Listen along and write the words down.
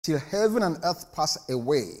till heaven and earth pass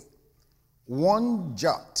away, one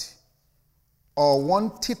jot or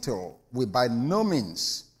one tittle will by no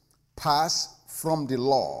means pass from the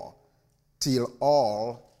law till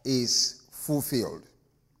all is fulfilled.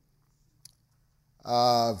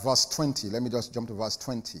 Verse 20. Let me just jump to verse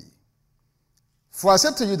 20. For I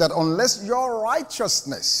said to you that unless your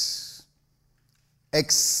righteousness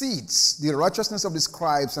exceeds the righteousness of the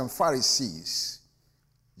scribes and Pharisees,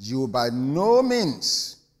 you will by no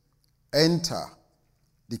means enter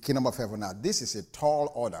the kingdom of heaven. Now, this is a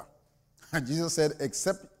tall order. And Jesus said,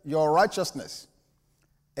 except your righteousness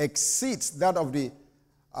exceeds that of the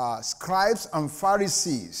scribes and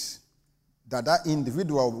Pharisees, that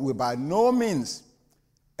individual will by no means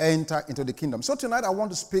enter into the kingdom. So tonight I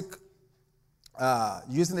want to speak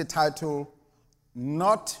using the title,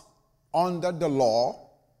 Not Under the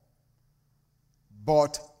Law,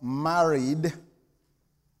 but Married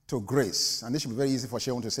to Grace. And this should be very easy for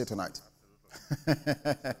Shaun to say tonight.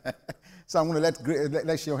 So I'm going to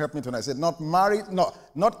let Shaun help me tonight. I said, not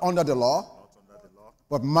under the law,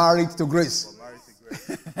 but married to grace.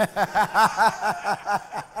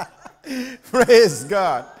 Praise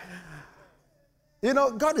God. You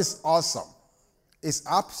know, God is awesome. It's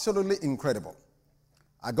absolutely incredible.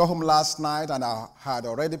 I got home last night and I had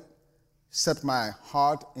already set my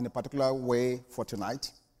heart in a particular way for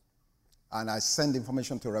tonight. And I sent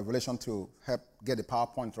information to Revelation to help get the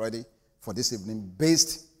PowerPoint ready for this evening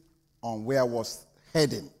based on where I was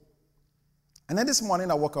heading. And then this morning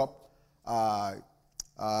I woke up, I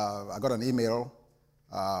got an email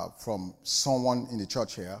from someone in the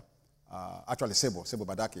church here, actually Sebo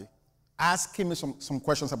Badaki, asking me some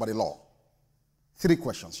questions about the law. 3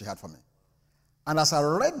 questions she had for me. And as I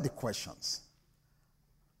read the questions,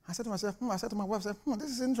 I said to myself, I said to my wife, this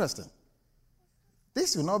is interesting.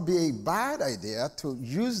 This will not be a bad idea to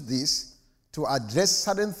use this to address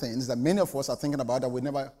certain things that many of us are thinking about that we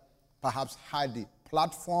never perhaps had the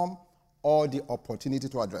platform or the opportunity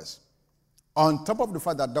to address. On top of the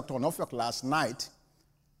fact that Dr. Onofiok last night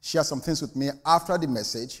shared some things with me after the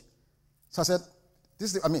message, so I said,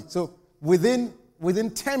 so within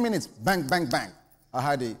 10 minutes, bang, bang, bang, I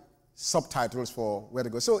had the subtitles for where to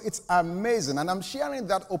go. So it's amazing, and I'm sharing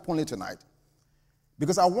that openly tonight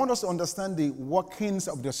because I want us to understand the workings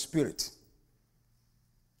of the Spirit.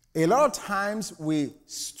 A lot of times we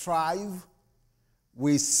strive,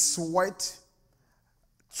 we sweat,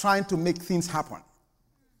 trying to make things happen.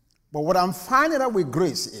 But what I'm finding out with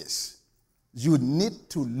grace is you need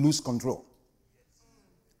to lose control.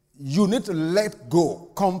 You need to let go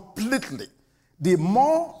completely. The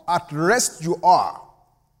more at rest you are,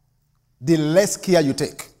 the less care you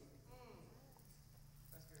take.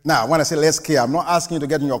 Now, when I say less care, I'm not asking you to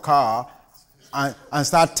get in your car and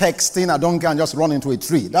start texting, I don't care, and just run into a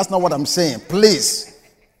tree. That's not what I'm saying, please.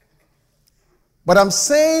 But I'm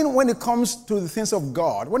saying when it comes to the things of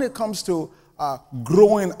God, when it comes to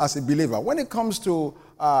growing as a believer, when it comes to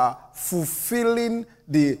fulfilling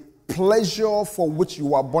the pleasure for which you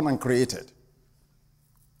were born and created,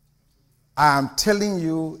 I'm telling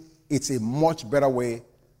you it's a much better way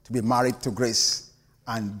to be married to grace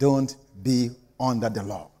and don't be under the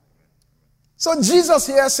law. So Jesus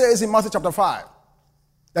here says in Matthew chapter 5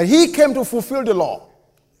 that he came to fulfill the law.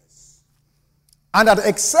 And that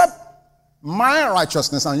except my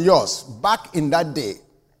righteousness and yours back in that day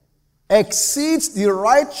exceeds the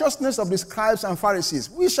righteousness of the scribes and Pharisees,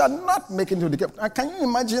 we shall not make it into the kingdom. Can you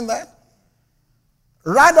imagine that?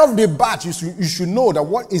 Right off the bat, you should know that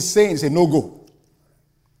what he's saying is a no-go.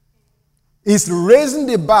 He's raising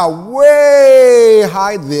the bar way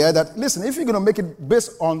high there that, listen, if you're going to make it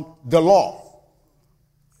based on the law,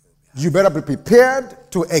 you better be prepared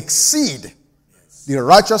to exceed the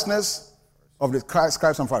righteousness of the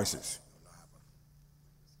scribes and Pharisees.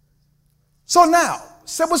 So now,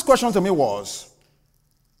 Sebu's question to me was,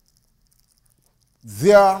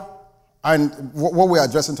 and what we're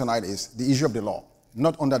addressing tonight is the issue of the law.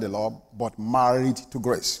 Not under the law, but married to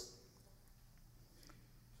grace.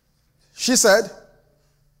 She said,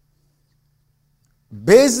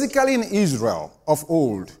 basically in Israel of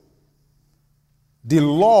old, the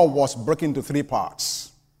law was broken into 3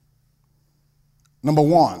 parts. Number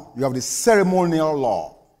 1, you have the ceremonial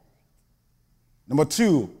law. Number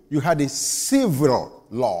 2, you had the civil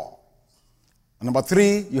law. And number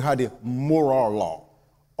 3, you had the moral law.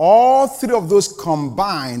 All 3 of those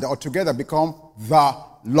combined or together become the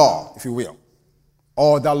law, if you will,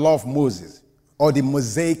 or the law of Moses, or the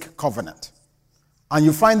Mosaic covenant. And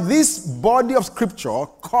you find this body of scripture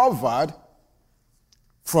covered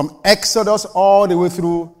from Exodus all the way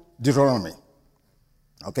through Deuteronomy.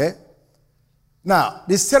 Okay? Now,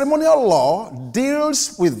 the ceremonial law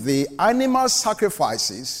deals with the animal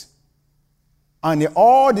sacrifices and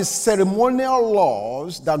all the ceremonial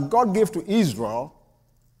laws that God gave to Israel,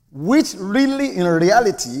 which really, in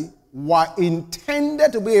reality, were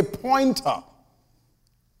intended to be a pointer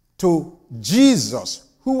to Jesus,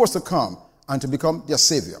 who was to come and to become their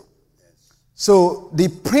Savior. So the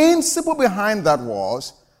principle behind that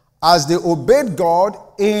was, as they obeyed God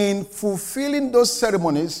in fulfilling those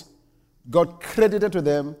ceremonies, God credited to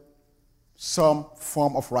them some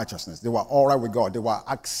form of righteousness. They were all right with God. They were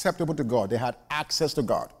acceptable to God. They had access to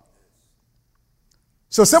God.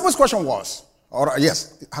 So Sarah's question was,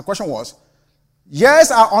 her question was,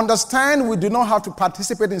 yes, I understand we do not have to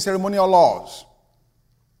participate in ceremonial laws.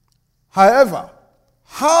 However,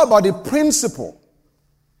 how about the principle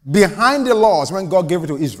behind the laws when God gave it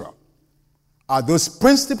to Israel? Are those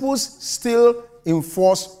principles still in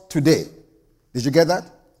force today? Did you get that?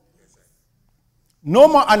 No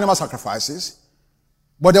more animal sacrifices,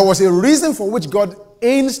 but there was a reason for which God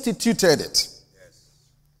instituted it.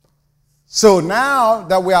 So now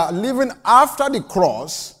that we are living after the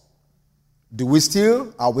cross, are we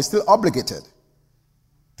still obligated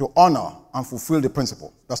to honor and fulfill the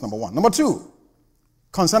principle? That's number one. Number two,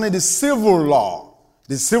 concerning the civil law.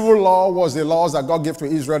 The civil law was the laws that God gave to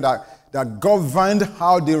Israel that governed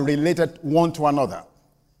how they related one to another.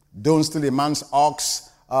 Don't steal a man's ox.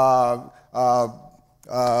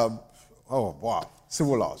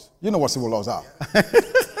 Civil laws. You know what civil laws are.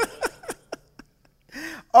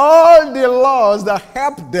 All the laws that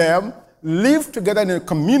help them live together in a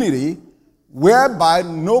community whereby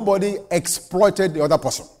nobody exploited the other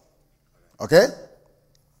person. Okay?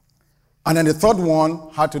 And then the third one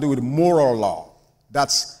had to do with moral law.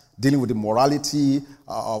 That's dealing with the morality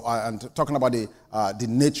and talking about the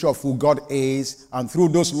nature of who God is. And through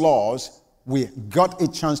those laws, we got a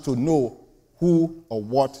chance to know who or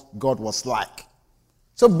what God was like.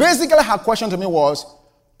 So basically her question to me was,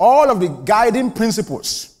 all of the guiding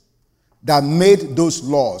principles that made those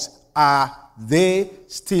laws, are they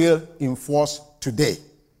still in force today?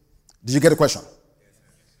 Did you get the question?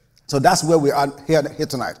 So that's where we are here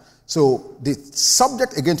tonight. So the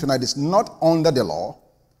subject again tonight is not under the law,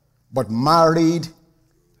 but married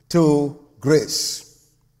to grace.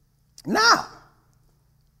 Now,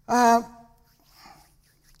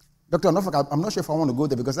 Dr. Norfolk, I'm not sure if I want to go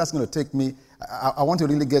there because that's going to take me. I want to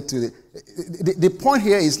really get to the point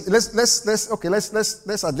here is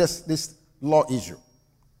let's address this law issue.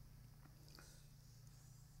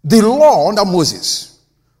 The law under Moses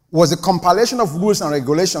was a compilation of rules and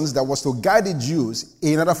regulations that was to guide the Jews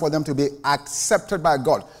in order for them to be accepted by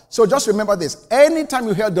God. So just remember this: anytime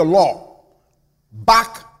you hear the law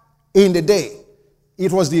back in the day,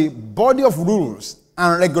 it was the body of rules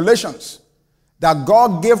and regulations that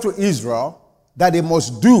God gave to Israel that they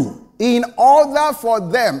must do in order for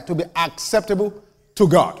them to be acceptable to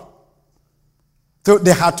God. So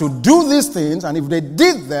they had to do these things, and if they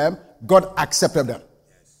did them, God accepted them.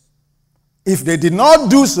 If they did not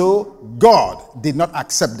do so, God did not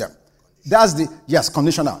accept them. That's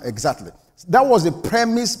conditional, exactly. That was the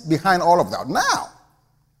premise behind all of that. Now,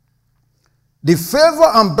 the favor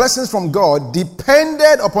and blessings from God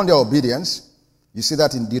depended upon their obedience. You see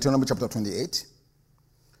that in Deuteronomy chapter 28.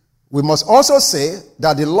 We must also say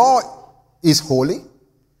that the law is holy,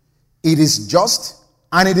 it is just,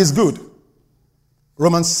 and it is good.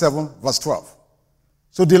 Romans 7 verse 12.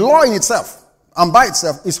 So the law in itself and by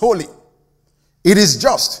itself is holy. It is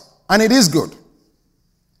just, and it is good.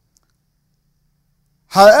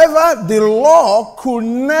 However, the law could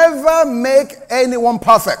never make anyone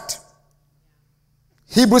perfect.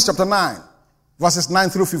 Hebrews chapter 9 verses 9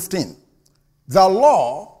 through 15. The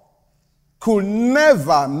law could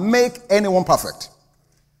never make anyone perfect.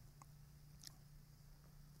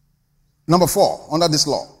 Number 4, under this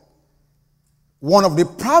law, one of the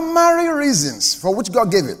primary reasons for which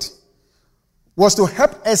God gave it was to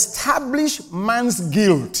help establish man's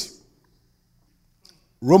guilt.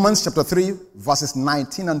 Romans chapter 3, verses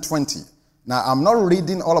 19 and 20. Now, I'm not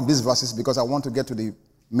reading all of these verses because I want to get to the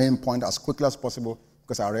main point as quickly as possible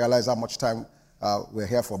because I realize how much time we're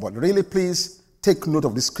here for. But really, please take note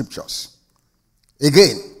of these scriptures.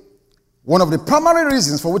 Again, one of the primary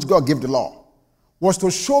reasons for which God gave the law was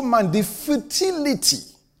to show man the futility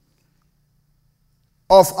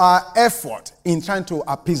of our effort in trying to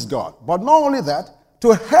appease God. But not only that,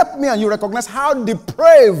 to help me and you recognize how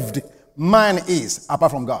depraved man is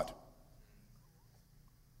apart from God.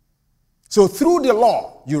 So through the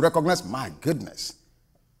law, you recognize, my goodness.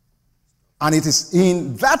 And it is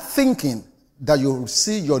in that thinking that you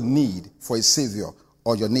see your need for a Savior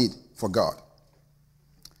or your need for God.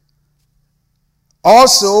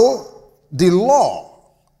 Also, the law,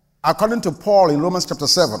 according to Paul in Romans chapter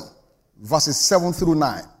 7, verses 7 through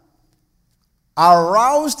 9,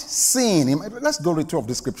 aroused sin. Let's go read two of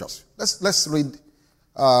the scriptures. Let's read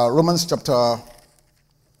Romans chapter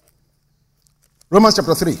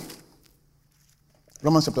 3.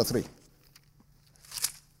 Romans chapter 3.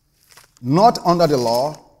 Not under the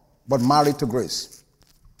law, but married to grace.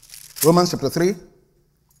 Romans chapter 3.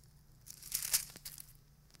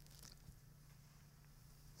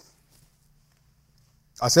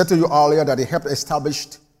 I said to you earlier that it helped to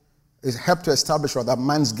establish that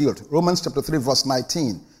man's guilt. Romans chapter 3 verse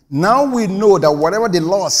 19. Now we know that whatever the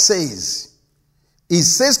law says, it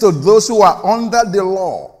says to those who are under the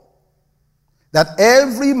law, that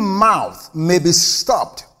every mouth may be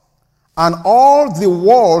stopped, and all the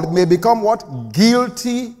world may become what?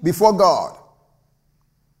 Guilty before God.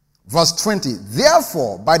 Verse 20.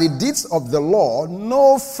 Therefore, by the deeds of the law,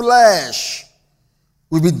 no flesh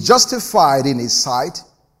will be justified in his sight.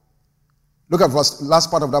 Look at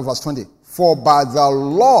last part of that verse 20. For by the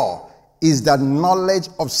law is the knowledge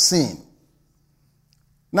of sin.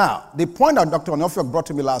 Now, the point that Dr. Onofio brought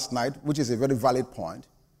to me last night, which is a very valid point,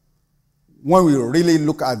 when we really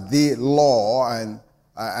look at the law and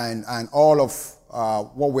all of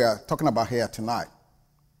what we are talking about here tonight,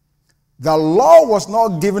 the law was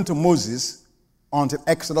not given to Moses until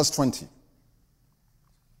Exodus 20.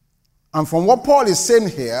 And from what Paul is saying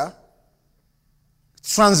here,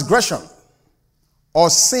 transgression or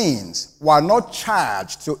sins were not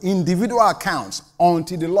charged to individual accounts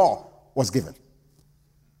until the law was given.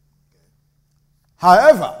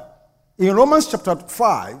 However, in Romans chapter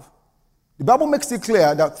 5, the Bible makes it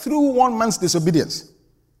clear that through one man's disobedience,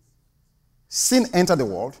 sin entered the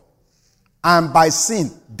world, and by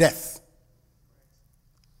sin, death.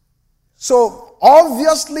 So,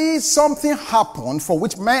 obviously, something happened for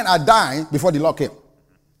which men are dying before the law came.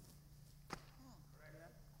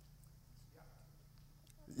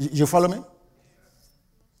 You follow me?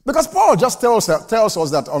 Because Paul just tells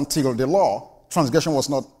us that until the law, transgression was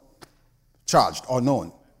not charged or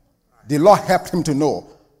known. The law helped him to know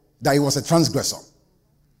that he was a transgressor.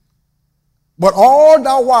 But all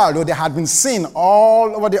that while, though, there had been sin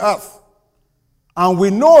all over the earth. And we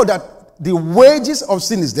know that the wages of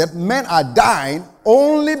sin is death. Men are dying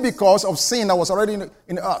only because of sin that was already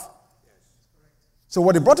in the earth. So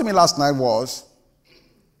what he brought to me last night was,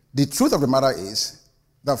 the truth of the matter is,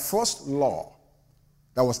 the first law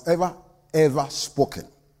that was ever spoken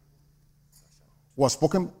was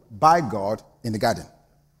spoken by God in the garden.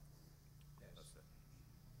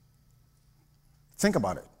 Think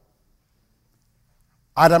about it.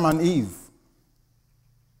 Adam and Eve.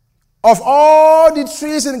 Of all the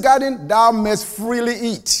trees in the garden, thou mayest freely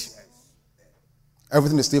eat.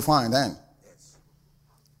 Everything is still fine then.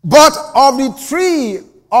 But of the tree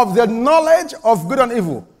of the knowledge of good and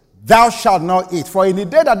evil, thou shalt not eat. For in the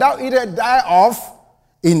day that thou eatest thereof,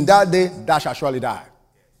 in that day thou shalt surely die.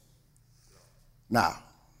 Now,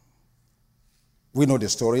 we know the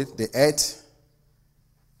story. They ate,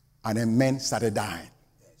 and then men started dying.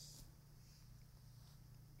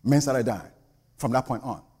 Men started dying from that point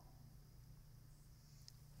on.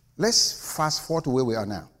 Let's fast forward to where we are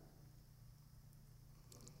now.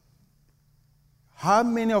 How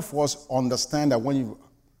many of us understand that when you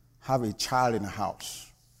have a child in the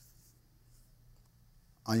house,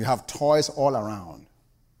 and you have toys all around,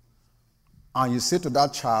 and you say to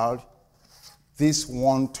that child, this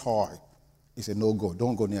one toy is a no-go,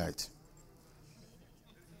 don't go near it.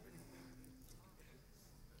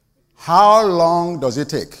 How long does it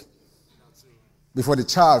take before the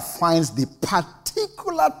child finds the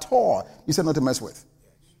particular toy you said not to mess with?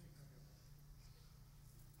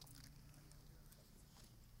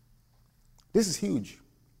 This is huge.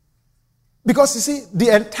 Because you see,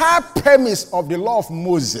 the entire premise of the law of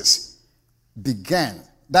Moses began,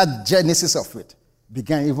 that genesis of it,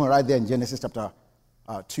 began even right there in Genesis chapter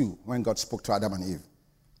 2, when God spoke to Adam and Eve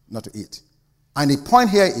not to eat. And the point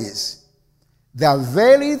here is, the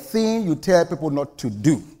very thing you tell people not to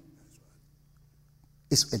do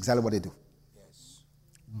is exactly what they do.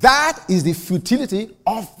 That is the futility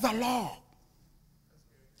of the law.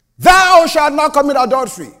 Thou shalt not commit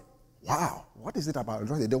adultery. Wow, what is it about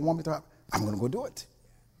adultery? They don't want me to have. I'm going to go do it.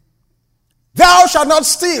 Thou shalt not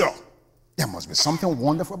steal. There must be something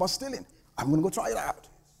wonderful about stealing. I'm going to go try it out.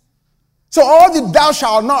 So all the thou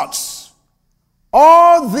shalt nots,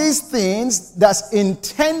 all these things that's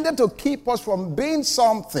intended to keep us from being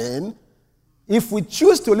something, if we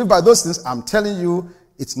choose to live by those things, I'm telling you,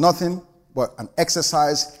 it's nothing but an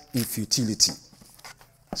exercise in futility.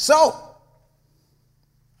 So,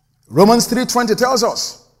 Romans 3:20 tells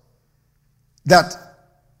us that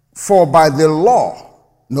for by the law,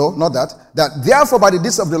 no, not that, that therefore by the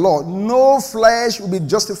deeds of the law, no flesh will be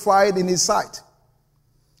justified in his sight.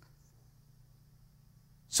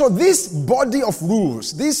 So this body of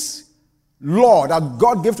rules, this law that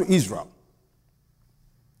God gave to Israel,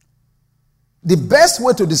 the best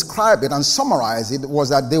way to describe it and summarize it was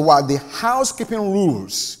that they were the housekeeping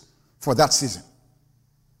rules for that season.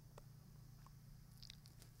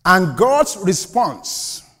 And God's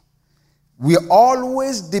response will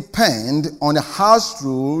always depend on the house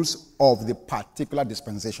rules of the particular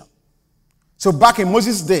dispensation. So back in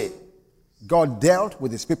Moses' day, God dealt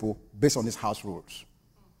with his people based on his house rules.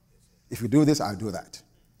 If you do this, I'll do that.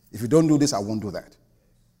 If you don't do this, I won't do that.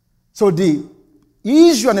 So the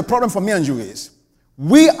issue and the problem for me and you is,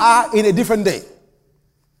 we are in a different day.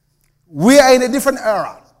 We are in a different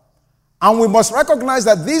era. And we must recognize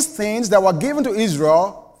that these things that were given to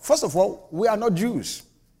Israel, first of all, we are not Jews.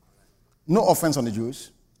 No offense on the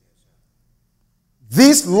Jews.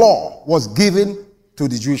 This law was given to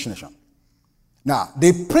the Jewish nation. Now,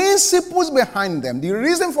 the principles behind them, the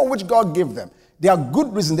reason for which God gave them, they are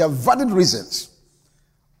good reasons, they are valid reasons.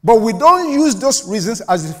 But we don't use those reasons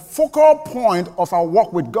as the focal point of our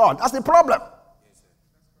walk with God. That's the problem.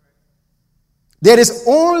 There is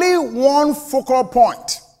only one focal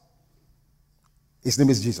point. His name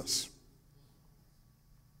is Jesus.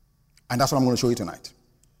 And that's what I'm going to show you tonight.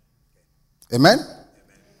 Amen?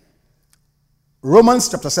 Romans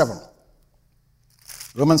chapter 7.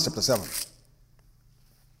 Romans chapter 7.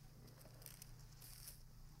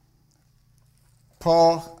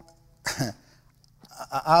 Paul,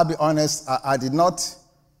 I'll be honest, I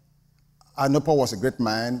know Paul was a great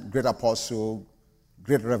man, great apostle,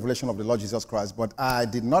 great revelation of the Lord Jesus Christ, but I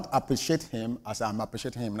did not appreciate him as I'm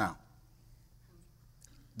appreciating him now.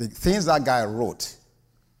 The things that guy wrote,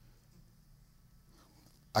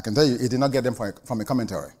 I can tell you, he did not get them from a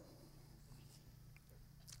commentary.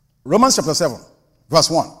 Romans chapter 7, verse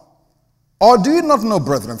 1. Or do you not know,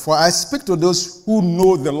 brethren, for I speak to those who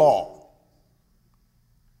know the law,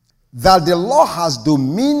 that the law has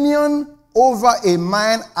dominion over a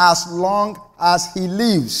man as long as he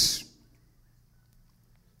lives.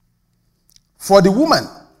 For the woman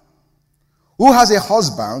who has a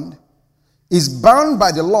husband is bound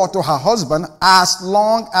by the law to her husband as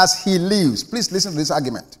long as he lives. Please listen to this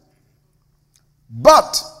argument.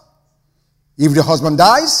 But if the husband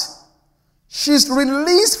dies, she's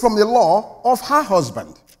released from the law of her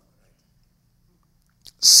husband.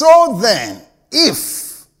 So then, if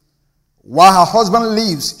while her husband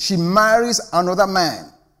lives, she marries another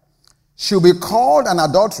man, she'll be called an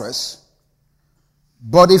adulteress.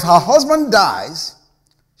 But if her husband dies,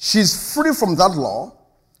 she's free from that law,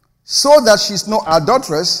 so that she's no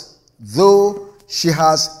adulteress, though she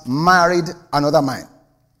has married another man.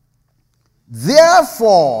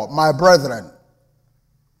 Therefore, my brethren,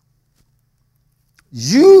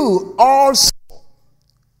 you also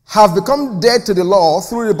have become dead to the law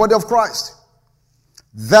through the body of Christ,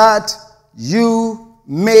 that you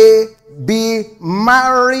may be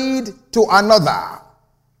married to another.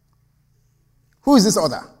 Who is this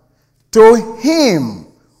other? To him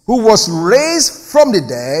who was raised from the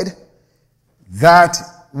dead, that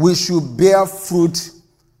we should bear fruit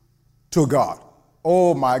to God.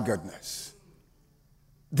 Oh my goodness.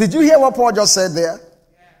 Did you hear what Paul just said there?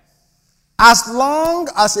 As long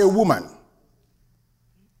as a woman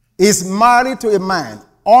is married to a man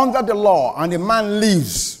under the law and the man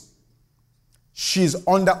lives, she's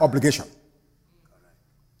under obligation.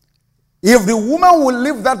 If the woman will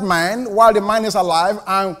leave that man while the man is alive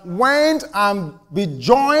and went and be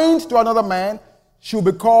joined to another man, she'll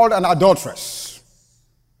be called an adulteress.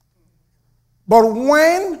 But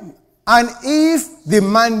when and if the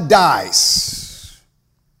man dies,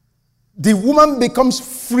 the woman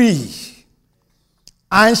becomes free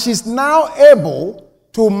and she's now able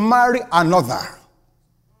to marry another.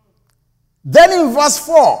 Then in verse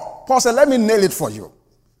 4, Paul said, let me nail it for you.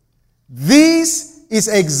 This is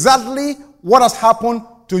exactly what has happened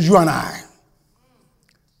to you and I.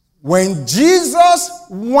 When Jesus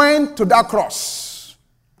went to that cross,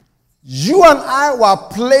 you and I were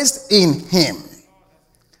placed in him.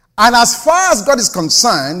 And as far as God is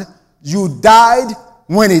concerned, you died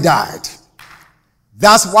when he died.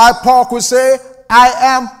 That's why Paul could say, I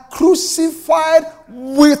am crucified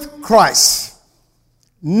with Christ.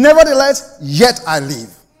 Nevertheless, yet I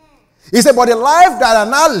live. He said, but the life that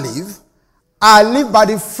I live by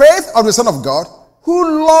the faith of the Son of God,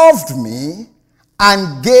 who loved me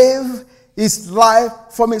and gave his life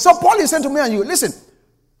for me. So Paul is saying to me and you, listen,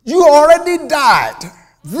 you already died.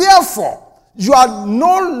 Therefore, you are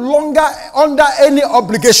no longer under any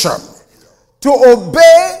obligation to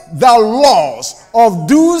obey the laws of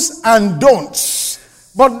do's and don'ts.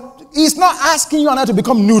 But he's not asking you and I to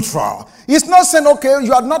become neutral. He's not saying, okay,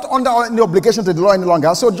 you are not under any obligation to the law any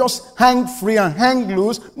longer, so just hang free and hang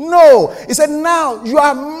loose. No. He said, now you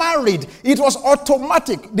are married. It was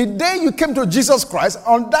automatic. The day you came to Jesus Christ,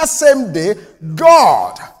 on that same day,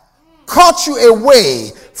 God cut you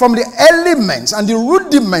away from the elements and the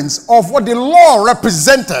rudiments of what the law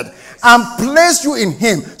represented and placed you in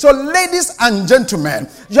him. So ladies and gentlemen,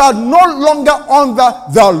 you are no longer under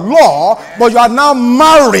the law, but you are now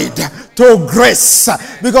married to grace,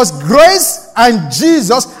 because grace and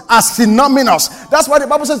Jesus are synonymous. That's why the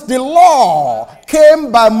Bible says the law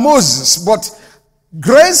came by Moses, but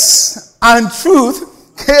grace and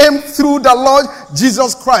truth came through the Lord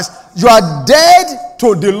Jesus Christ. You are dead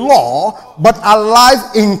to the law, but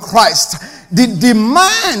alive in Christ. The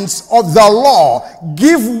demands of the law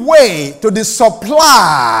give way to the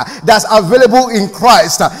supply that's available in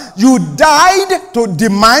Christ. You died to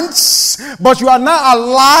demands, but you are now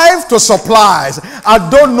alive to supplies. I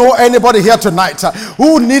don't know anybody here tonight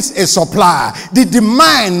who needs a supply. The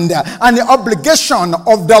demand and the obligation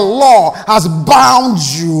of the law has bound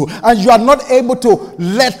you, and you are not able to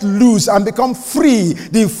let loose and become free,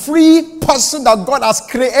 the free person that God has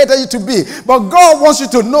created you to be. But God wants you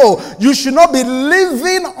to know you should not be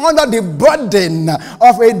living under the burden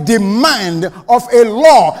of a demand of a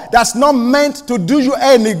law that's not meant to do you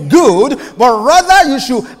any good, but rather you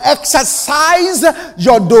should exercise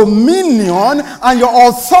your dominion and your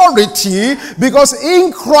authority, because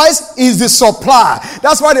in Christ is the supply.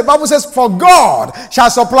 That's why the Bible says, for God shall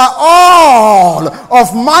supply all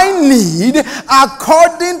of my need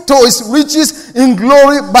according to his riches in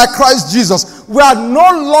glory by Christ Jesus. We are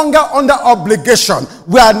no longer under obligation.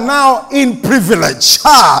 We are now in privilege.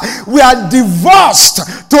 We are divorced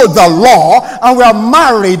to the law and we are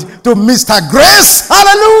married to Mr. Grace.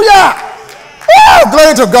 Hallelujah. Oh,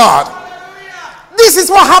 glory to God. This is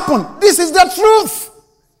what happened. This is the truth.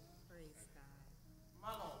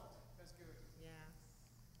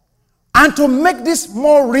 And to make this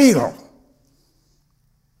more real,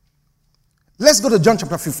 let's go to John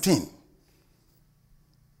chapter 15.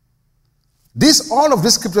 All of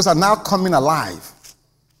these scriptures are now coming alive.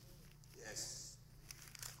 Yes.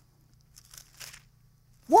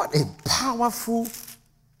 What a powerful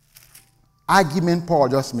argument Paul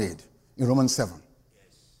just made in Romans 7.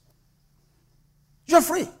 Yes. You're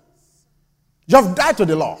free. You have died to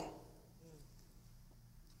the law.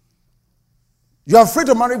 You are free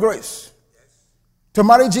to marry grace. Yes. To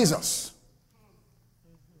marry Jesus.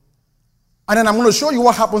 And then I'm going to show you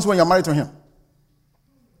what happens when you're married to him.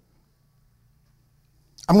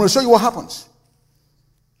 I'm going to show you what happens.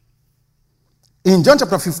 In John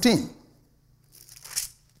chapter 15,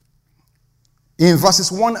 in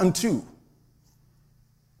verses 1 and 2,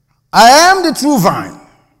 I am the true vine,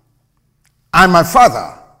 and my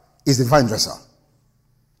Father is the vine dresser.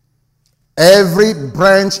 Every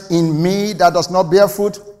branch in me that does not bear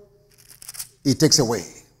fruit, he takes away.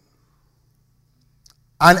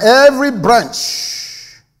 And every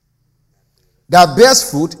branch that bears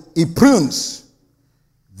fruit, he prunes,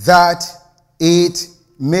 that it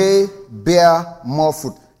may bear more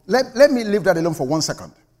fruit. Let me leave that alone for 1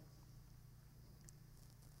 second.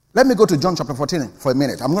 Let me go to John chapter 14 for a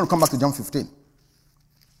minute. I'm going to come back to John 15.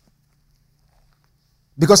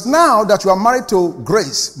 Because now that you are married to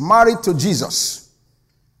grace, married to Jesus,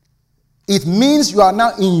 it means you are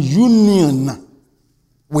now in union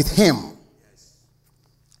with him.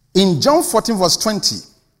 In John 14 verse 20,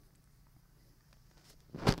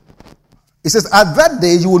 it says, at that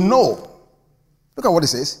day you will know, look at what it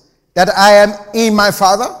says, that I am in my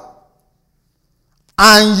Father,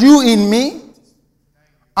 and you in me,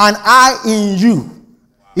 and I in you.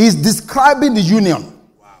 He's describing the union.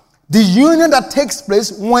 The union that takes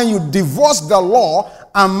place when you divorce the law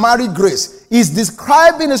and marry grace. He's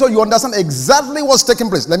describing it so you understand exactly what's taking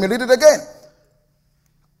place. Let me read it again.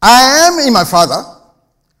 I am in my Father,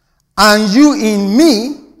 and you in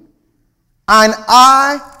me, and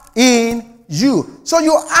I in you. So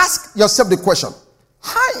you ask yourself the question,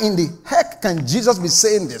 how in the heck can Jesus be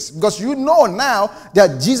saying this? Because you know now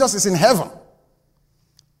that Jesus is in heaven.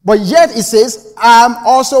 But yet it says, I'm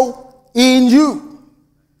also in you.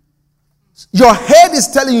 Your head is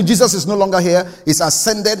telling you Jesus is no longer here. He's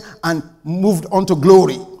ascended and moved on to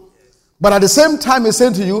glory. But at the same time, he's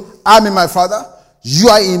saying to you, I'm in my Father, you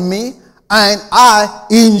are in me, and I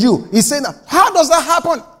in you. He's saying, how does that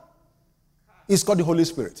happen? It's called the Holy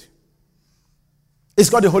Spirit. It's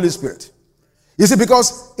called the Holy Spirit. You see,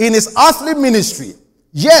 because in his earthly ministry,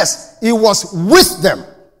 yes, he was with them.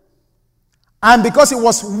 And because he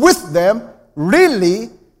was with them, really,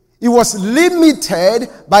 it was limited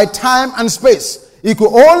by time and space. It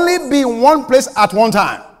could only be in one place at one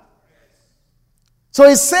time. So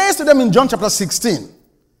he says to them in John chapter 16,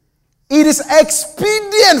 it is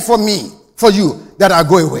expedient for you, that I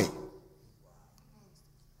go away.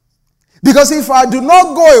 Because if I do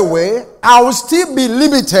not go away, I will still be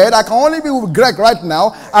limited. I can only be with Greg right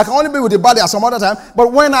now. I can only be with the body at some other time.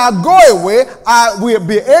 But when I go away, I will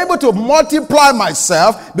be able to multiply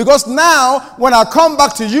myself. Because now, when I come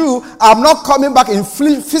back to you, I'm not coming back in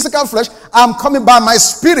physical flesh. I'm coming by my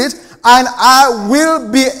spirit. And I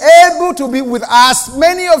will be able to be with as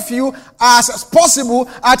many of you as possible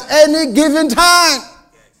at any given time.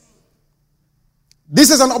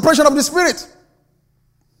 This is an operation of the Spirit.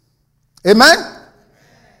 Amen?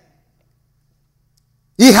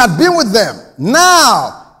 He had been with them.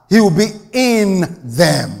 Now he will be in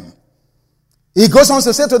them. He goes on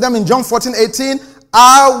to say to them in John 14:18,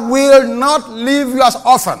 I will not leave you as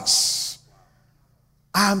orphans.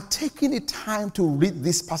 I'm taking the time to read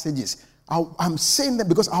these passages. I'm saying that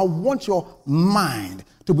because I want your mind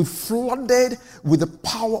to be flooded with the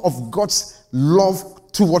power of God's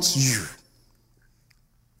love towards you.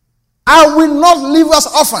 I will not leave you as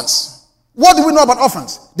orphans. What do we know about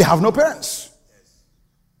orphans? They have no parents.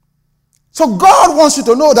 So God wants you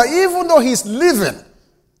to know that even though he's living,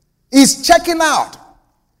 he's checking out,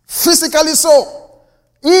 physically so,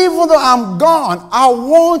 even though I'm gone, I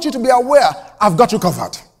want you to be aware I've got you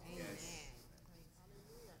covered.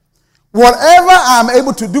 Whatever I'm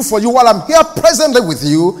able to do for you while I'm here presently with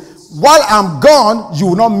you, while I'm gone, you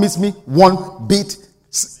will not miss me one bit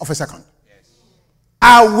of a second.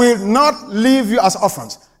 I will not leave you as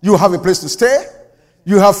orphans. You have a place to stay.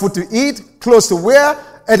 You have food to eat, clothes to wear.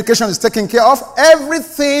 Education is taken care of.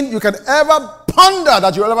 Everything you can ever ponder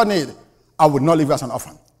that you will ever need, I will not leave you as an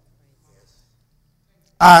orphan.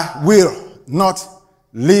 I will not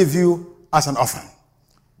leave you as an orphan.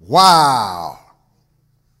 Wow.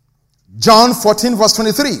 John 14 verse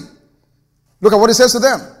 23. Look at what he says to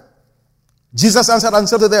them. Jesus answered and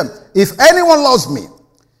said to them, if anyone loves me,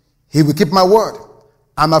 he will keep my word,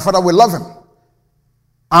 and my Father will love him.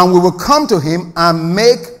 And we will come to him and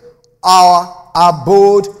make our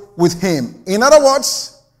abode with him. In other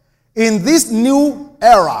words, in this new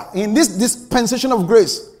era, in this dispensation of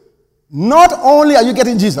grace, not only are you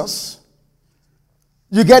getting Jesus,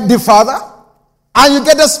 you get the Father, and you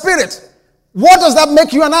get the Spirit. What does that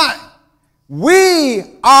make you and I? We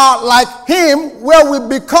are like him, where we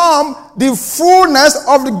become the fullness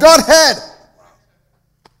of the Godhead.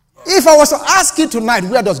 If I was to ask you tonight,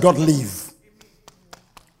 where does God live?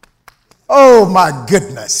 Oh my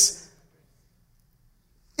goodness.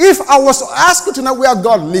 If I was to ask you tonight where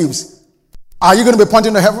God lives, are you going to be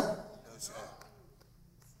pointing to heaven? No, sir.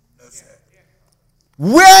 No, sir.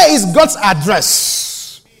 Where is God's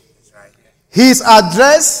address? His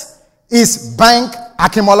address is Bank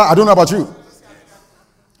Akimola. I don't know about you.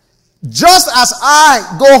 Just as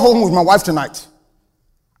I go home with my wife tonight,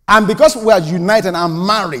 and because we are united and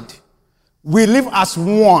married, we live as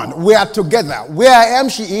one. We are together. Where I am,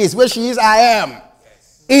 she is. Where she is, I am.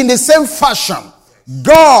 In the same fashion,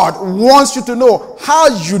 God wants you to know how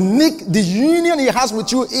unique the union he has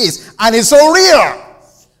with you is. And it's so real.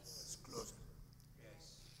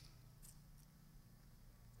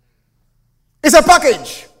 It's a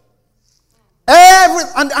package.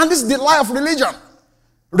 And this is the lie of religion.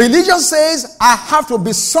 Religion says, I have to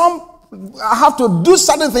do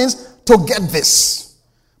certain things to get this.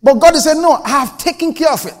 But God is saying, no, I have taken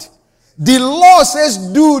care of it. The law says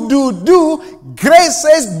do. Grace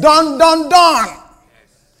says done.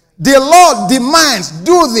 The law demands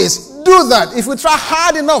do this, do that. If you try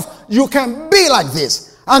hard enough, you can be like this.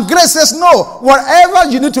 And grace says, no, whatever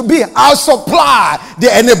you need to be, I'll supply the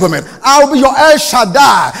enablement. I'll be your El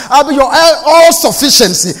Shaddai. I'll be your all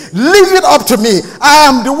sufficiency. Leave it up to me. I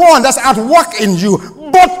am the one that's at work in you,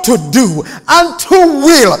 both to do and to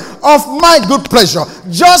will of my good pleasure.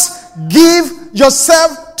 Just give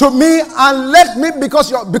yourself to me and let me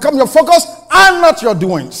become your focus and not your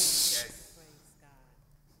doings.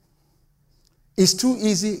 It's too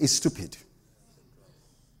easy, it's stupid.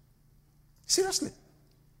 Seriously.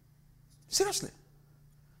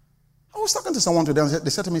 I was talking to someone today and they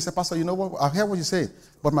said to me, Pastor, you know what? I hear what you say,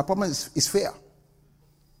 but my problem is fear.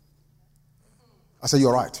 I said,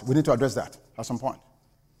 you're right. We need to address that at some point.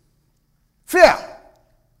 Fear.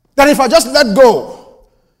 That if I just let go,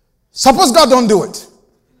 suppose God don't do it,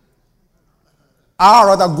 I'd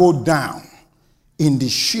rather go down in the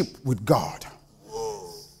ship with God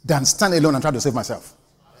than stand alone and try to save myself.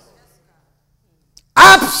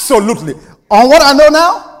 Absolutely. On what I know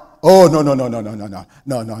now? Oh, no.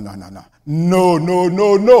 No, no,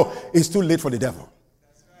 no, no. It's too late for the devil.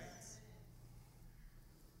 That's right.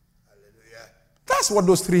 Hallelujah. That's what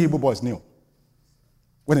those 3 Hebrew boys knew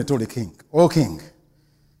when they told the king, "Oh, king,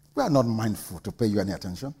 we are not mindful to pay you any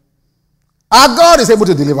attention. Our God is able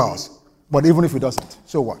to deliver us. But even if he doesn't,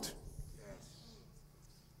 so what?"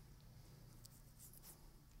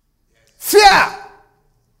 Fear.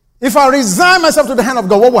 If I resign myself to the hand of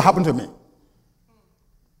God, what will happen to me?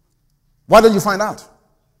 Why don't you find out?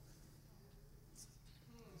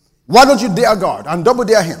 Why don't you dare God and double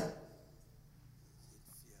dare him?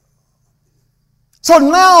 So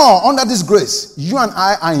now, under this grace, you and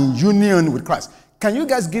I are in union with Christ. Can you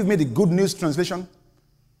guys give me the Good News translation?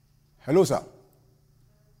 Hello, sir.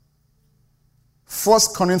 1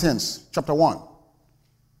 Corinthians chapter 1.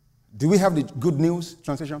 Do we have the Good News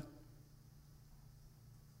translation?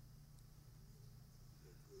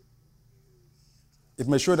 It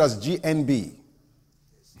may show it as GNB.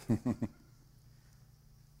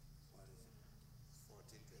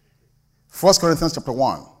 1 Corinthians chapter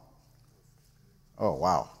 1. Oh,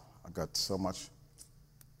 wow. I got so much.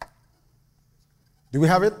 Do we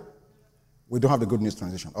have it? We don't have the Good News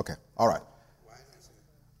translation. Okay. All right.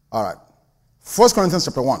 All right. 1 Corinthians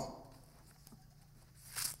chapter 1.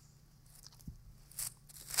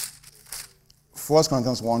 First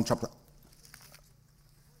Corinthians 1 chapter.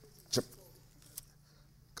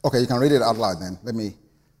 Okay, you can read it out loud then. 1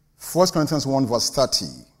 Corinthians 1 verse 30.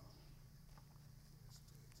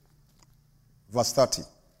 Verse 30.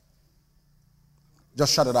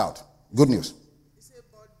 Just shout it out. Good news. He said,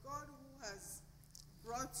 "But God who has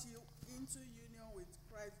brought you into union with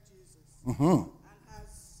Christ Jesus and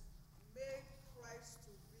has made Christ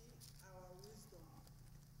to be our wisdom.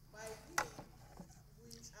 By him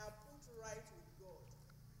we are put right with God.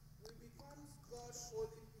 We become God's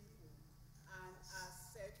holy people and are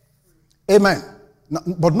set free." Amen. Now,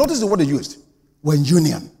 but notice the word they used. We're in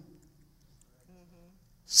union.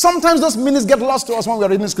 Sometimes those meanings get lost to us when we're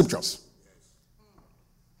reading scriptures.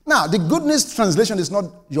 Now, the Good News translation is not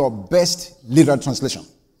your best literal translation.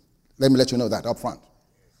 Let me let you know that up front.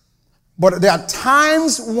 But there are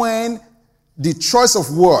times when the choice of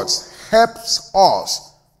words helps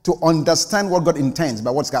us to understand what God intends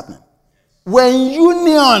by what's happening. We're in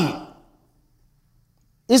union.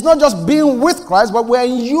 It's not just being with Christ, but we're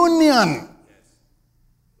in union.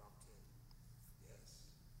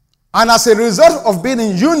 And as a result of being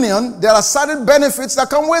in union, there are certain benefits that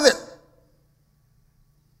come with it.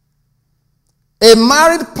 A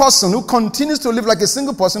married person who continues to live like a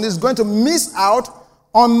single person is going to miss out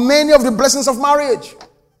on many of the blessings of marriage.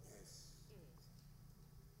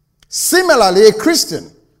 Similarly, a Christian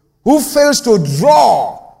who fails to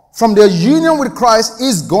draw from their union with Christ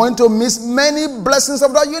is going to miss many blessings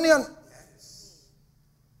of that union.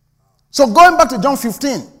 So going back to John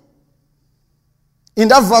 15, in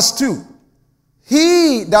that verse 2,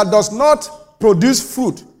 he that does not produce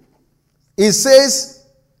fruit, it says,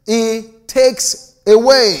 he takes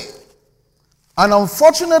away. And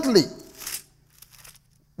unfortunately,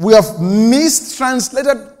 we have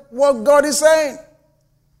mistranslated what God is saying.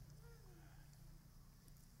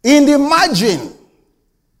 In the margin,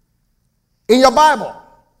 in your Bible,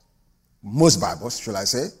 most Bibles, should I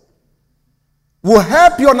say, will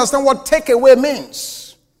help you understand what take away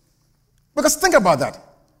means. Because think about that.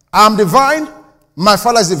 I'm the vine, my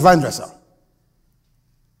Father is the vine dresser.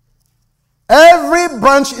 Every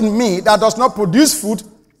branch in me that does not produce fruit,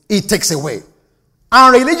 he takes away.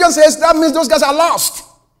 And religion says that means those guys are lost.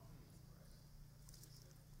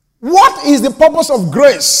 What is the purpose of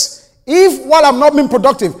grace if while I'm not being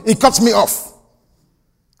productive, it cuts me off?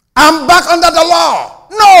 I'm back under the law.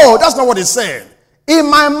 No, that's not what it's saying. In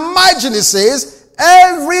my margin, it says,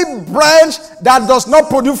 every branch that does not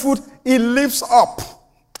produce fruit, it lifts up.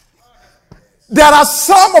 There are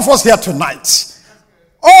some of us here tonight.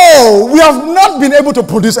 Oh, we have not been able to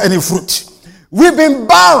produce any fruit. We've been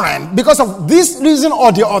barren because of this reason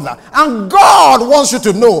or the other. And God wants you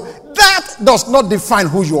to know that does not define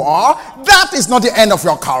who you are. That is not the end of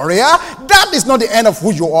your career. That is not the end of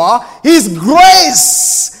who you are. His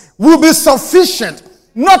grace will be sufficient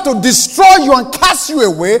not to destroy you and cast you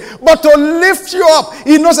away, but to lift you up.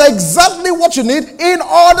 He knows exactly what you need in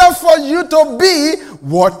order for you to be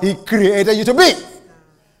what he created you to be.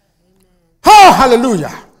 Oh,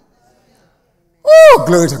 hallelujah. Oh,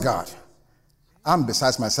 glory to God. I'm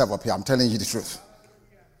besides myself up here. I'm telling you the truth.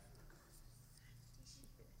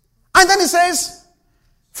 And then he says,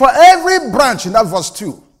 for every branch in that verse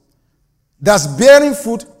 2 that's bearing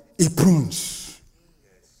fruit, he prunes.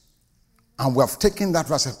 And we have taken that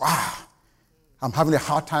verse and said, wow, I'm having a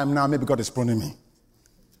hard time now. Maybe God is pruning me.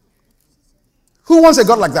 Who wants a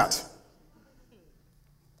God like that?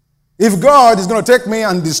 if God is going to take me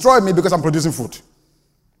and destroy me because I'm producing food.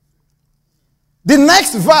 The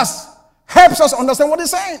next verse helps us understand what he's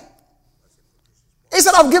saying. He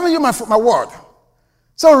said, I've given you my word.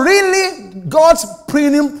 So really, God's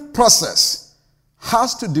pruning process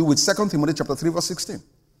has to do with 2 Timothy chapter 3, verse 16.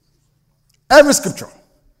 Every scripture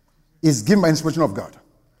is given by inspiration of God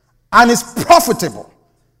and is profitable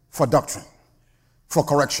for doctrine, for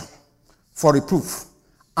correction, for reproof,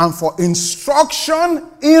 and for instruction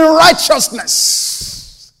in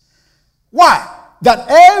righteousness. Why? That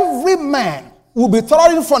every man will be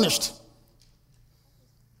thoroughly furnished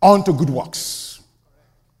unto good works.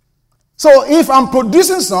 So if I'm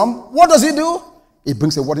producing some, what does it do? It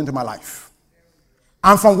brings a word into my life.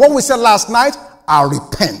 And from what we said last night, I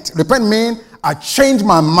repent. Repent means I change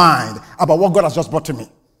my mind about what God has just brought to me.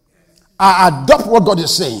 I adopt what God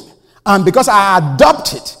is saying. And because I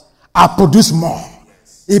adopt it, I produce more.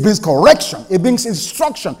 It brings correction. It brings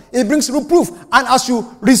instruction. It brings reproof. And as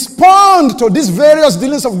you respond to these various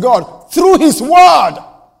dealings of God through his word,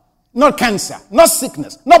 not cancer, not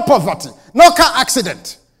sickness, not poverty, not car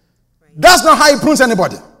accident. That's not how he prunes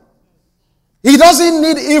anybody. He doesn't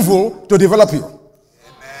need evil to develop you.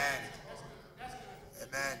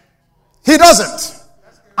 Amen. He doesn't.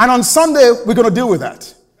 And on Sunday, we're going to deal with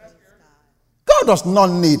that. God does not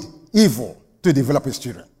need evil to develop his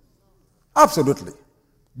children. Absolutely.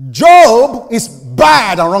 Job is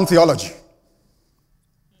bad and wrong theology.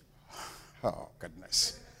 Oh,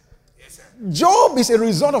 goodness. Job is a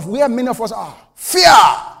result of where many of us are. Fear.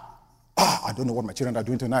 I don't know what my children are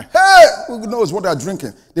doing tonight. Hey, who knows what they are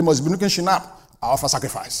drinking? They must be drinking shinap. I offer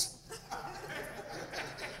sacrifice.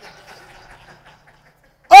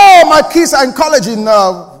 Oh, my kids are in college in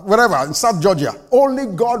wherever, in South Georgia. Only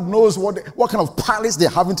God knows what kind of palace they're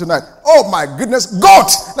having tonight. Oh, my goodness.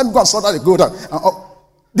 Goat. Let me go and sort out the goat.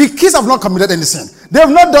 The kids have not committed any sin. They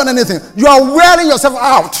have not done anything. You are wearing yourself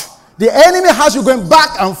out. The enemy has you going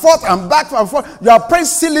back and forth and back and forth. You are praying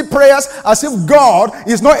silly prayers as if God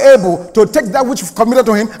is not able to take that which you've committed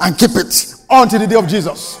to him and keep it until the day of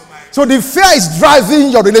Jesus. So the fear is driving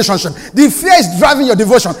your relationship. The fear is driving your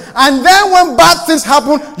devotion. And then when bad things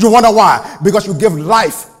happen, you wonder why. Because you gave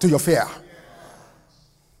life to your fear.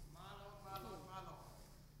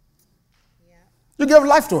 You gave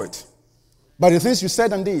life to it. By the things you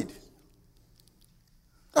said and did.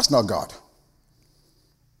 That's not God.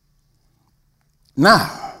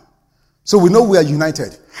 Now, so we know we are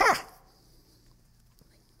united.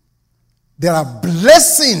 There are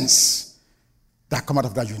blessings that come out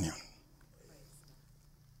of that union.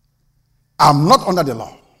 I'm not under the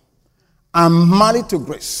law. I'm married to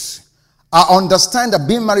grace. I understand that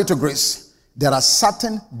being married to grace, there are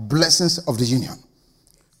certain blessings of the union.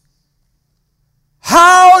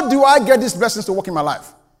 How do I get these blessings to work in my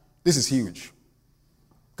life? This is huge.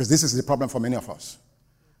 Because this is the problem for many of us.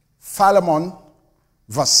 Philemon,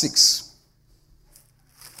 verse 6.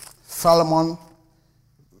 Philemon,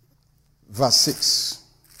 verse 6.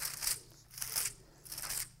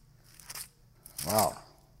 Wow.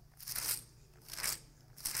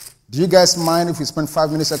 Do you guys mind if we spend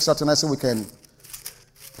 5 minutes extra tonight so we can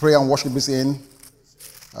pray and worship this in?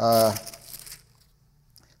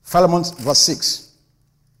 Philemon, verse 6.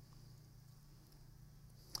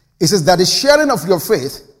 It says that the sharing of your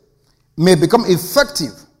faith may become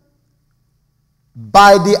effective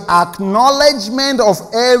by the acknowledgement of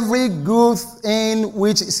every good thing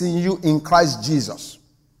which is in you in Christ Jesus.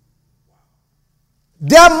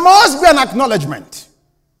 There must be an acknowledgement.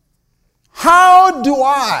 How do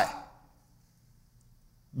I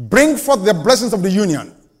bring forth the blessings of the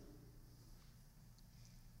union?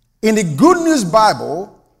 In the Good News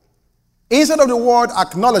Bible, instead of the word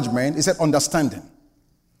acknowledgement, it said understanding.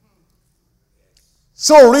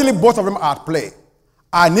 So really both of them are at play.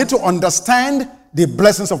 I need to understand the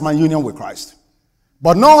blessings of my union with Christ.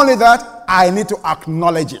 But not only that, I need to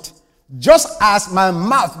acknowledge it. Just as my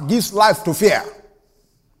mouth gives life to fear,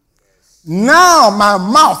 now my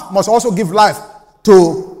mouth must also give life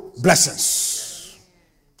to blessings.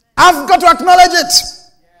 I've got to acknowledge it.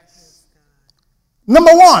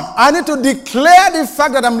 Number one, I need to declare the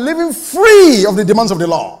fact that I'm living free of the demands of the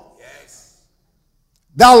law.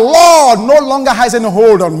 The law no longer has any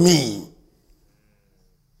hold on me.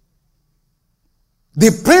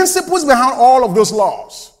 The principles behind all of those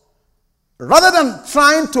laws, rather than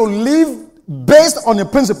trying to live based on the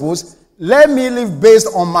principles, let me live based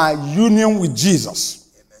on my union with Jesus.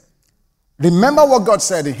 Amen. Remember what God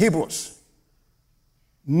said in Hebrews.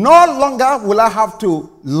 No longer will I have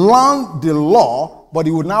to learn the law, but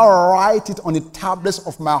he will now write it on the tablets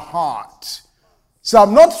of my heart. So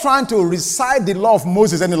I'm not trying to recite the law of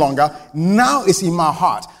Moses any longer. Now it's in my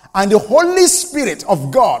heart. And the Holy Spirit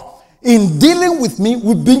of God, in dealing with me,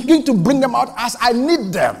 will begin to bring them out as I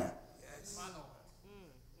need them.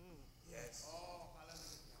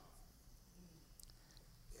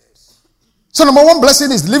 So number one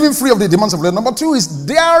blessing is living free of the demands of the law. Number two is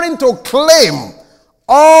daring to claim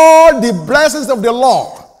all the blessings of the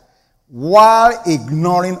law while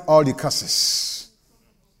ignoring all the curses.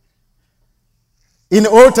 In the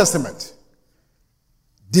Old Testament,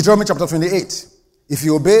 Deuteronomy chapter 28, if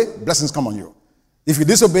you obey, blessings come on you. If you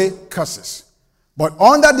disobey, curses. But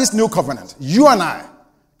under this new covenant, you and I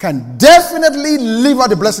can definitely live out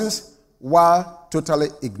the blessings while totally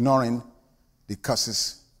ignoring the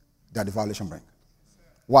curses that the violation brings.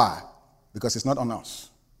 Why? Because it's not on us.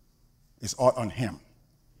 It's all on him.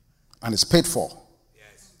 And it's paid for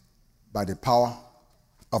by the power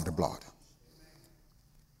of the blood.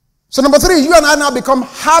 So number three, you and I now become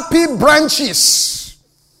happy branches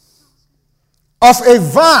of a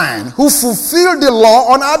vine who fulfill the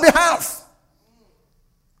law on our behalf.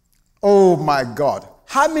 Oh my God.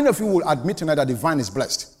 How many of you will admit tonight that the vine is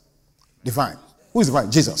blessed? The vine. Who is the vine?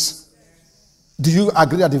 Jesus. Do you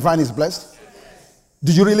agree that the vine is blessed?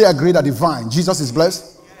 Do you really agree that the vine, Jesus, is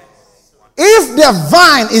blessed? If the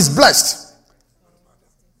vine is blessed,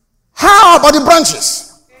 how about the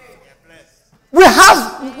branches? We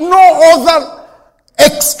have no other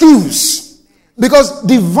excuse. Because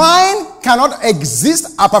the vine cannot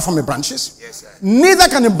exist apart from the branches. Neither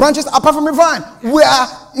can the branches apart from the vine. We are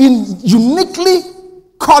uniquely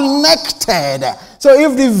connected. So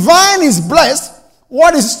if the vine is blessed,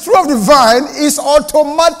 what is true of the vine is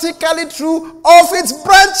automatically true of its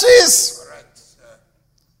branches.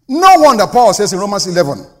 No wonder Paul says in Romans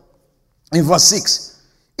 11, in verse 6,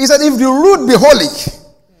 he said, if the root be holy,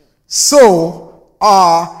 so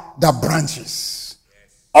are the branches.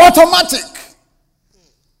 Automatic.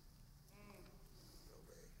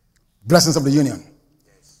 Blessings of the union.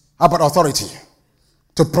 How about authority?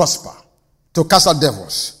 To prosper, to cast out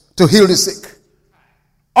devils, to heal the sick.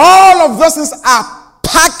 All of those things are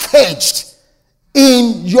packaged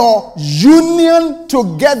in your union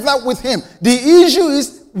together with him. The issue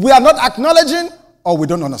is we are not acknowledging or we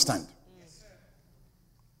don't understand.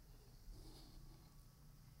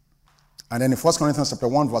 And then in 1 Corinthians chapter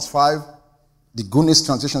 1 verse 5, the Goodness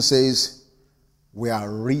translation says, we are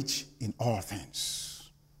rich in all things.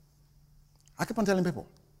 I keep on telling people,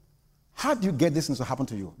 how do you get this things to happen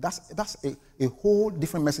to you? That's a whole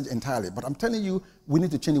different message entirely. But I'm telling you, we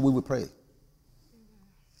need to change the way we pray.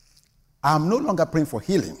 I'm no longer praying for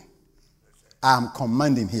healing. I'm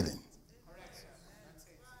commanding healing.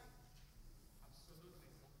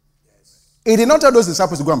 He did not tell those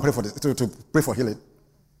disciples to go and pray for to pray for healing.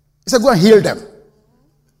 He said, go and heal them.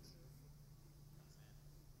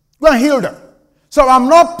 Go and heal them. So I'm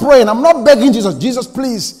not praying. I'm not begging Jesus. Jesus,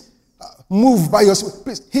 please move by your spirit.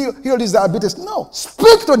 Please heal this diabetes. No.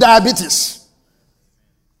 Speak to diabetes.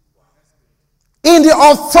 In the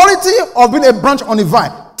authority of being a branch on the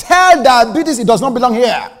vine, tell diabetes it does not belong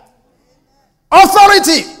here.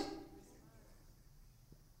 Authority.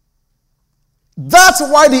 That's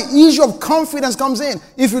why the issue of confidence comes in.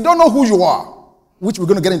 If you don't know who you are, which we're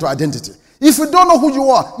going to get into identity. If you don't know who you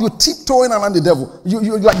are, you're tiptoeing around the devil.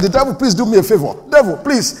 You're like, the devil, please do me a favor. Devil,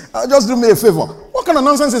 please, just do me a favor. What kind of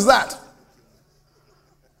nonsense is that?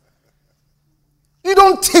 You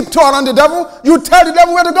don't tiptoe around the devil. You tell the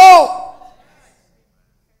devil where to go.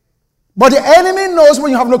 But the enemy knows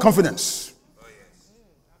when you have no confidence.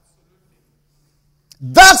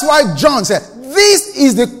 That's why John said, this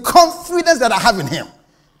is the confidence that I have in him.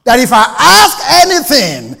 That if I ask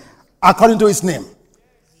anything according to his name,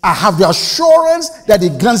 I have the assurance that he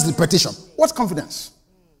grants the petition. What's confidence?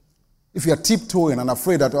 If you're tiptoeing and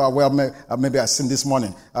afraid that, maybe I sinned this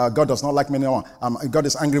morning. God does not like me anymore. God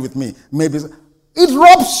is angry with me. Maybe it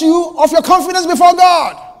robs you of your confidence before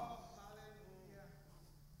God.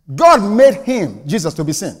 God made him, Jesus, to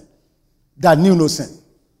be sin that knew no sin.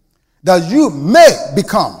 That you may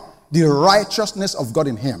become the righteousness of God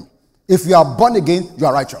in him. If you are born again, you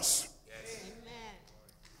are righteous.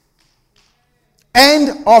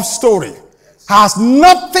 End of story. Has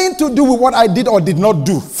nothing to do with what I did or did not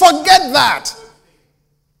do. Forget that.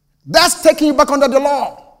 That's taking you back under the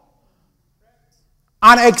law.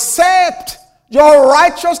 And except your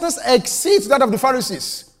righteousness exceeds that of the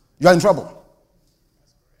Pharisees, you are in trouble.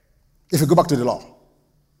 If you go back to the law.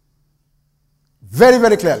 Very,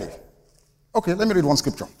 very clearly. Okay, let me read one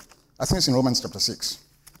scripture. I think it's in Romans chapter 6.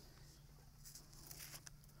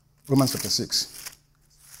 Romans chapter 6.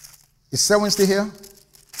 Is Selwyn still here?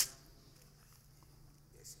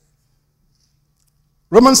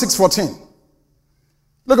 Romans 6:14.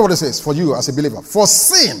 Look at what it says for you as a believer. For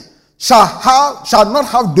sin shall not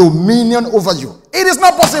have dominion over you. It is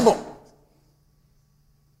not possible.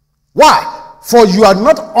 Why? For you are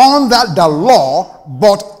not under the law,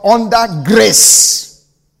 but under grace.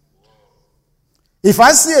 If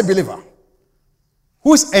I see a believer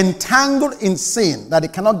who is entangled in sin that they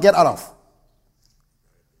cannot get out of,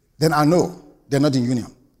 then I know they're not in union.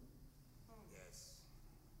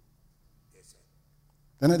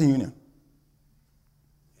 They're not in union.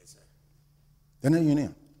 They're not in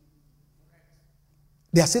union.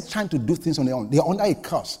 They are still trying to do things on their own. They are under a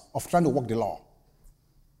curse of trying to walk the law.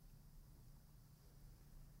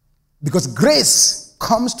 Because grace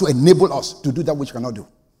comes to enable us to do that which we cannot do.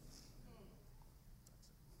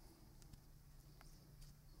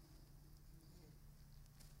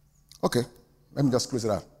 Okay, let me just close it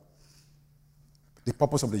out. The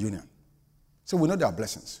purpose of the union. So we know there are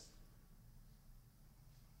blessings.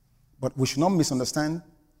 But we should not misunderstand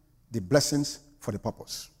the blessings for the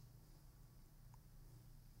purpose.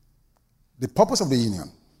 The purpose of the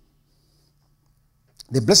union.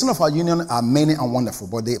 The blessings of our union are many and wonderful,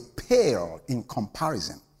 but they pale in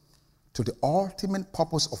comparison to the ultimate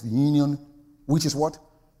purpose of union, which is what?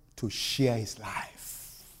 To share his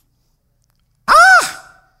life.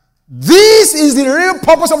 This is the real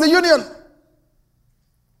purpose of the union.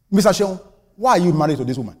 Mr. Sheon, why are you married to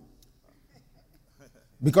this woman?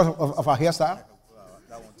 Because of her hairstyle?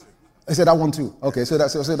 That one too. I said that one too. Okay, so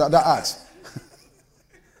that adds.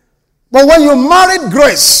 But when you married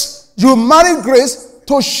grace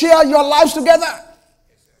to share your lives together.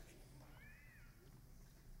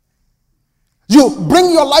 You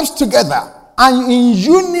bring your lives together, and in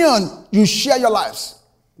union you share your lives,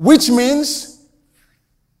 which means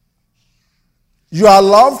you are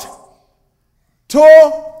loved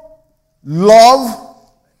to love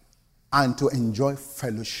and to enjoy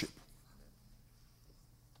fellowship.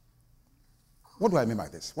 What do I mean by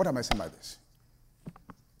this? What am I saying by this?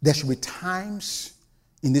 There should be times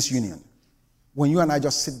in this union when you and I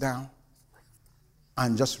just sit down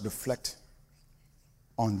and just reflect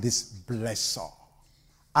on this blesser.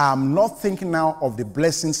 I'm not thinking now of the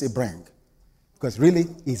blessings it brings, because really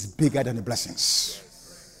it's bigger than the blessings.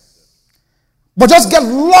 But just get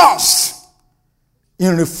lost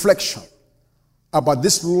in reflection about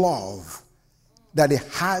this love that it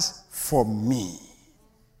has for me.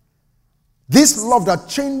 This love that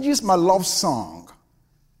changes my love song.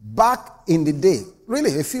 Back in the day,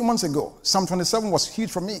 really a few months ago, Psalm 27 was huge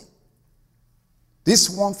for me. This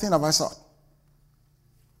one thing have I sought.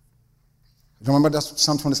 Remember that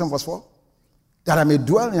Psalm 27 verse 4? That I may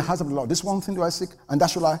dwell in the house of the Lord. This one thing do I seek, and that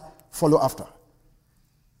shall I follow after.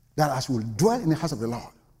 That I will dwell in the house of the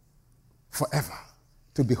Lord forever,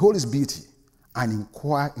 to behold his beauty and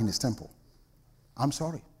inquire in his temple. I'm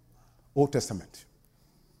sorry. Old Testament.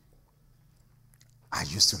 I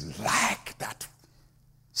used to like that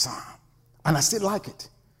psalm, and I still like it,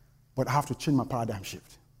 but I have to change my paradigm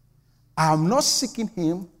shift. I'm not seeking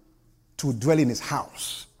him to dwell in his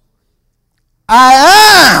house. I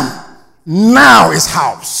am now his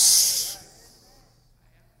house.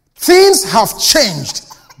 Things have changed.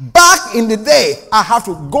 Back in the day, I have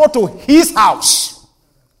to go to his house.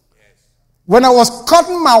 When I was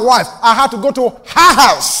cutting my wife, I had to go to her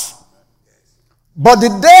house. But the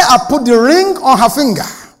day I put the ring on her finger,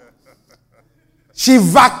 she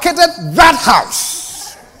vacated that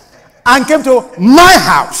house and came to my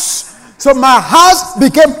house. So my house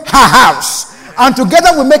became her house. And together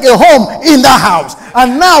we make a home in that house.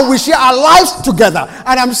 And now we share our lives together.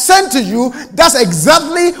 And I'm saying to you, that's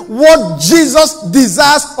exactly what Jesus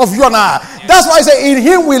desires of you and I. That's why I say, in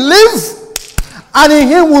him we live, and in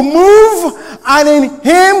him we move, and in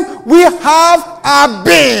him we have our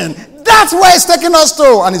being. That's where it's taking us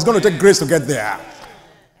to. And it's going to take grace to get there.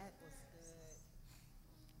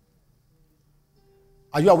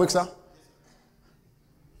 Are you awake, sir?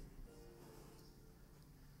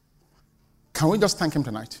 Can we just thank him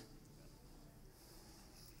tonight?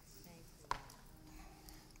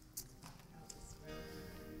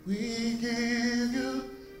 We give you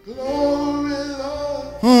glory,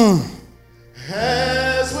 Lord,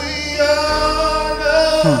 as we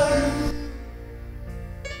honor you.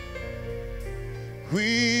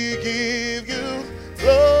 We give you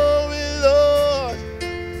glory, Lord,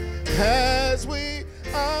 as we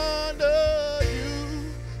honor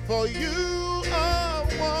you, for you are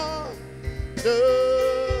wonderful.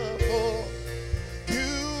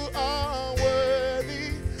 You are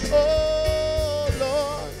worthy, oh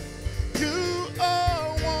Lord. You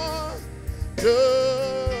are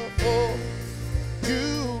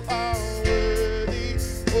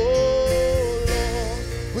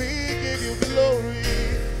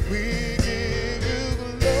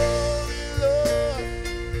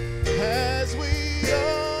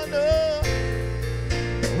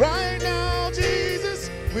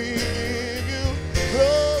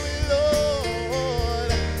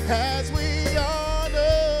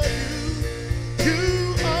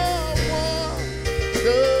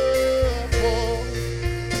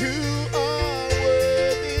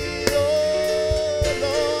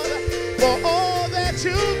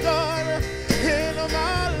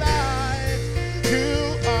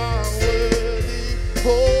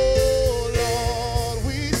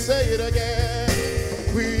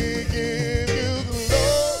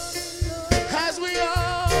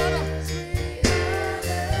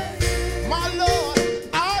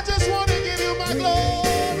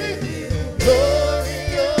Glory,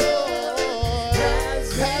 Lord,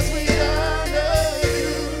 as we honor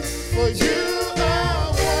you, for you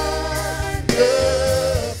are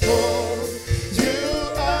wonderful. You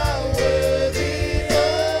are worthy,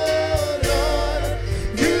 oh Lord.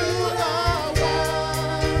 You are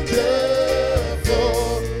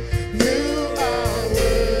wonderful. You are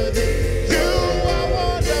worthy. You are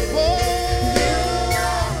wonderful.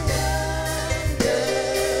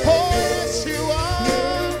 Oh, yes, you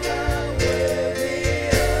are.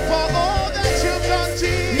 For all that you've done,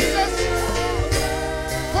 Jesus.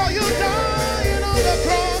 For you dying on the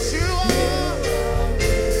cross, you are.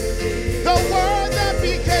 The word that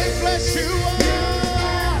became flesh, you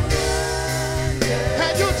are.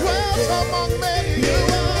 And you dwelt among men, you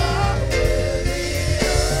are.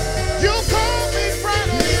 You call me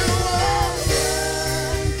friend, you are.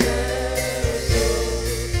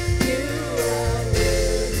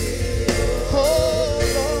 Oh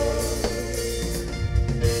Lord,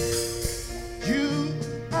 you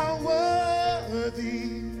are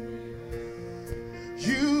worthy.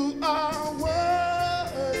 You are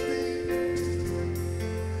worthy.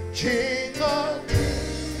 King of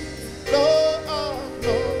kings, Lord of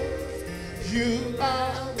lords, you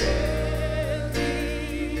are worthy.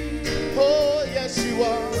 Oh, yes, you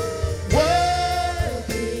are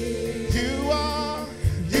worthy. You are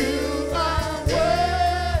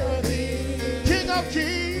worthy. King of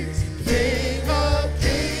kings,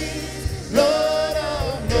 Lord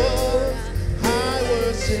of lords, I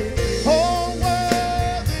worship. Oh,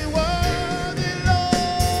 worthy, worthy,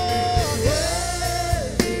 Lord.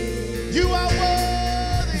 You are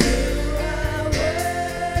worthy.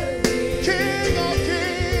 King of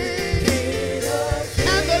kings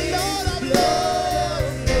and the Lord of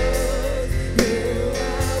lords.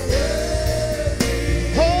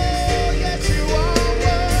 Oh, yes, you are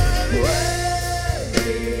worthy.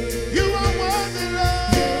 You are worthy,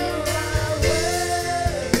 Lord.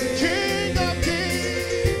 King of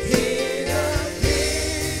kings,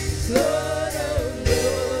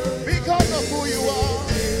 because of who you are,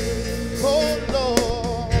 oh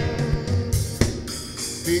Lord.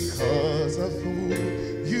 Because of who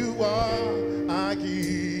you are, I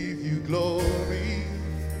give you glory.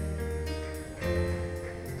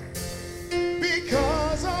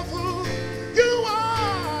 Because of who you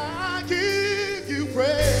are, I give you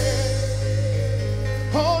praise.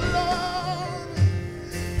 Oh Lord,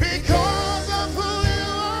 because of who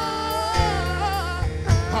you are,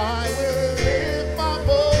 I will lift my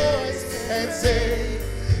voice and say,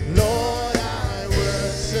 Lord, I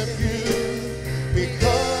worship you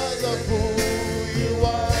because of who you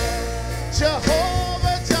are.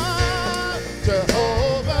 Jehovah Jireh,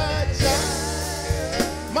 Jehovah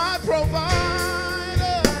Jireh, my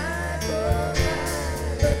provider.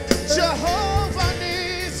 Jehovah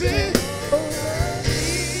Nissi,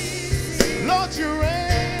 Lord, you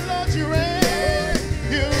reign, you reign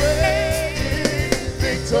in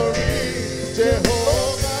victory.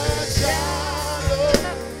 Jehovah Shalom,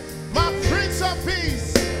 my Prince of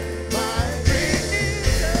Peace, my Prince.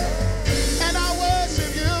 And I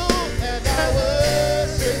worship you,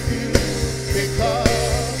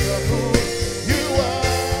 because of who you are.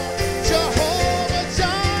 Jehovah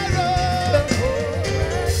Jireh,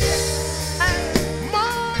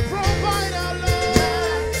 my provider,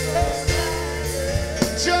 Lord.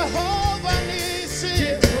 Jehovah Nissi,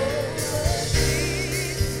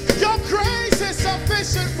 your grace is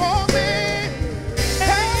sufficient for